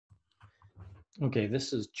Okay,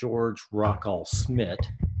 this is Georg Rockall-Schmidt.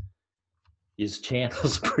 His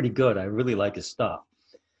channel's pretty good. I really like his stuff.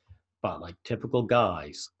 But like typical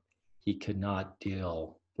guys, he could not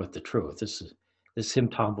deal with the truth. This is him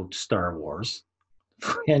talking about Star Wars,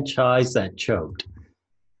 franchise that choked.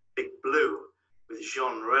 Big Blue with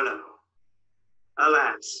Jean Reno.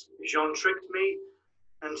 Alas, Jean tricked me,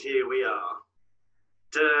 and here we are.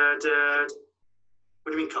 What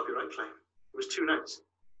do you mean copyright claim? It was 2 notes.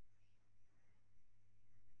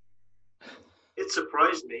 It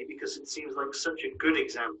surprised me because it seems like such a good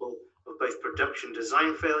example of both production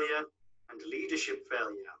design failure and leadership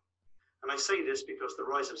failure. And I say this because The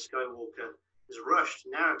Rise of Skywalker is rushed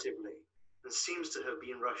narratively and seems to have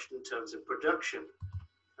been rushed in terms of production.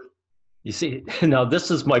 You see, now this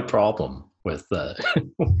is my problem with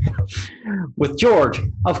with George.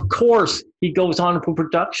 Of course, he goes on for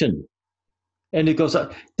production, and it goes.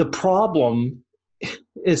 The problem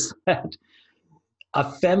is that a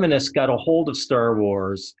feminist got a hold of Star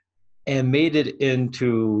Wars and made it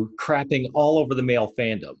into crapping all over the male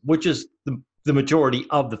fandom, which is the majority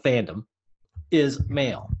of the fandom is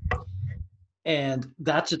male, and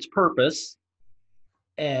that's its purpose.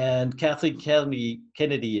 And Kathleen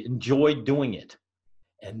Kennedy enjoyed doing it.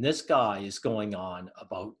 And this guy is going on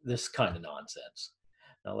about this kind of nonsense.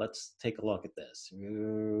 Now let's take a look at this.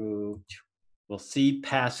 We'll see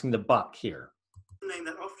passing the buck here. The name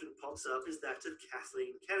that often pops up is that of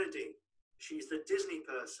Kathleen Kennedy. She's the Disney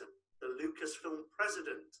person, the Lucasfilm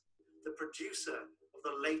president, the producer of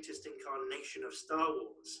the latest incarnation of Star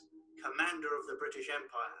Wars, commander of the British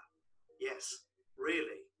Empire. Yes,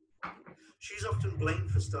 really. She's often blamed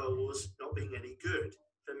for Star Wars not being any good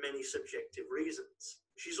for many subjective reasons.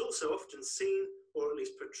 She's also often seen, or at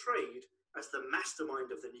least portrayed, as the mastermind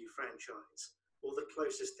of the new franchise, or the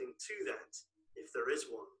closest thing to that, if there is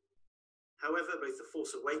one. However, both The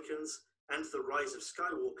Force Awakens and The Rise of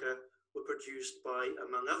Skywalker were produced by,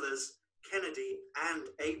 among others, Kennedy and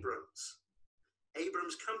Abrams.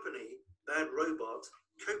 Abrams' company, Bad Robot,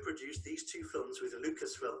 co-produced these 2 films with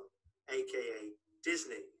Lucasfilm, aka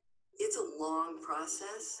Disney. It's a long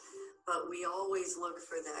process, but we always look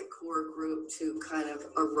for that core group to kind of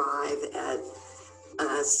arrive at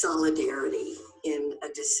solidarity in a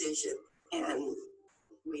decision. And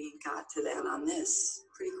we got to that on this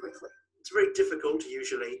pretty quickly. It's very difficult,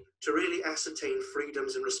 usually, to really ascertain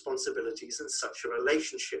freedoms and responsibilities in such a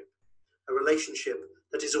relationship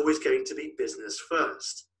that is always going to be business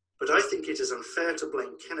first. But I think it is unfair to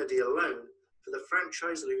blame Kennedy alone for the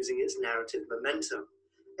franchise losing its narrative momentum.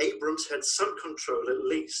 Abrams had some control at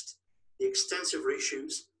least. The extensive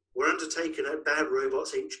reshoots were undertaken at Bad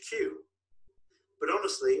Robot's HQ. But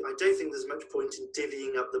honestly, I don't think there's much point in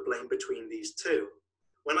divvying up the blame between these 2.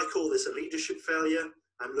 When I call this a leadership failure,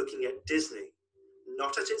 I'm looking at Disney.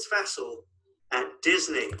 Not at its vassal, at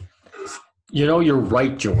Disney. You know, you're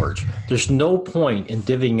right, George. There's no point in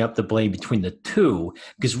divvying up the blame between the 2,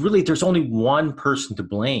 because really there's only one person to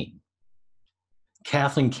blame.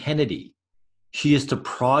 Kathleen Kennedy. She is the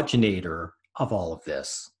progenitor of all of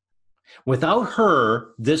this. Without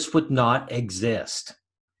her, this would not exist.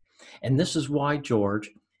 And this is why,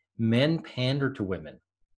 George, men pander to women.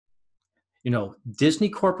 You know, Disney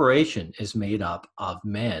Corporation is made up of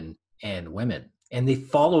men and women, and they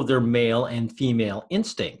follow their male and female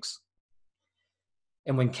instincts.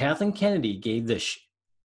 And when Kathleen Kennedy gave this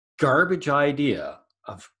garbage idea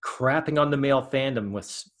of crapping on the male fandom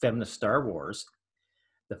with feminist Star Wars,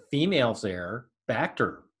 the females there backed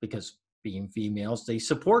her because being females, they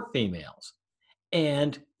support females.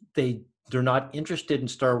 And they're not interested in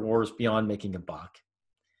Star Wars beyond making a buck.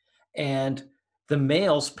 And the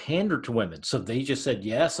males pander to women. So they just said,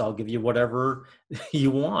 yes, I'll give you whatever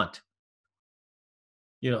you want.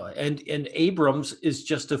 You know, and Abrams is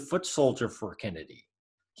just a foot soldier for Kennedy.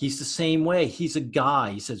 He's the same way. He's a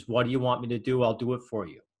guy. He says, what do you want me to do? I'll do it for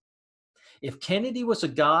you. If Kennedy was a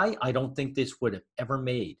guy, I don't think this would have ever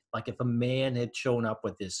made. Like if a man had shown up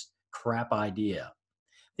with this crap idea,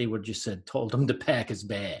 they would just told him to pack his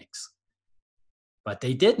bags. But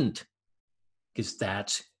they didn't, because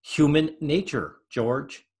that's human nature,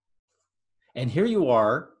 George. And here you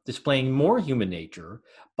are displaying more human nature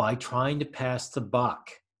by trying to pass the buck.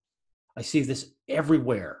 I see this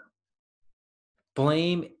everywhere.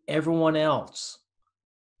 Blame everyone else.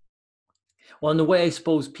 Well, in the way I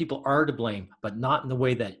suppose people are to blame, but not in the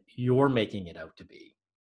way that you're making it out to be.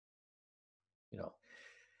 You know,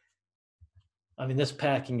 I mean, this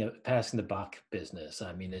passing the buck business,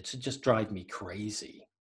 I mean, it just drives me crazy.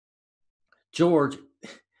 George,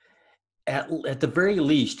 at the very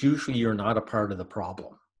least, usually you're not a part of the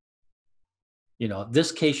problem. You know, in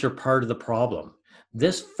this case, you're part of the problem.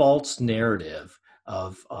 This false narrative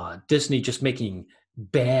of Disney just making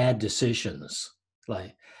bad decisions,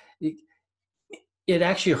 like it, it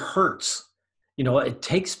actually hurts. You know, it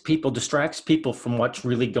takes people, distracts people from what's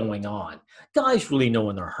really going on. Guys really know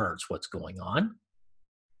in their hearts what's going on.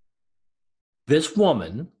 This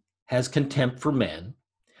woman has contempt for men.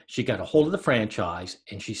 She got a hold of the franchise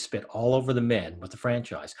and she spit all over the men with the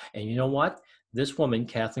franchise. And you know what? This woman,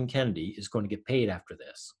 Kathleen Kennedy, is going to get paid after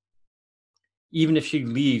this. Even if she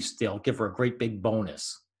leaves, they'll give her a great big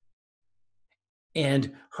bonus.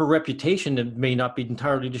 And her reputation may not be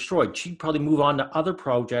entirely destroyed. She'd probably move on to other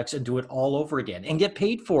projects and do it all over again and get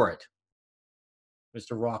paid for it.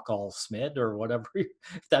 Mr. Rockall-Schmidt or whatever, if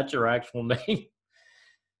that's your actual name.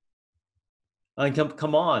 I mean,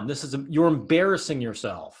 come on, you're embarrassing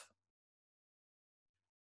yourself.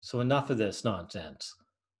 So enough of this nonsense,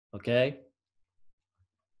 okay?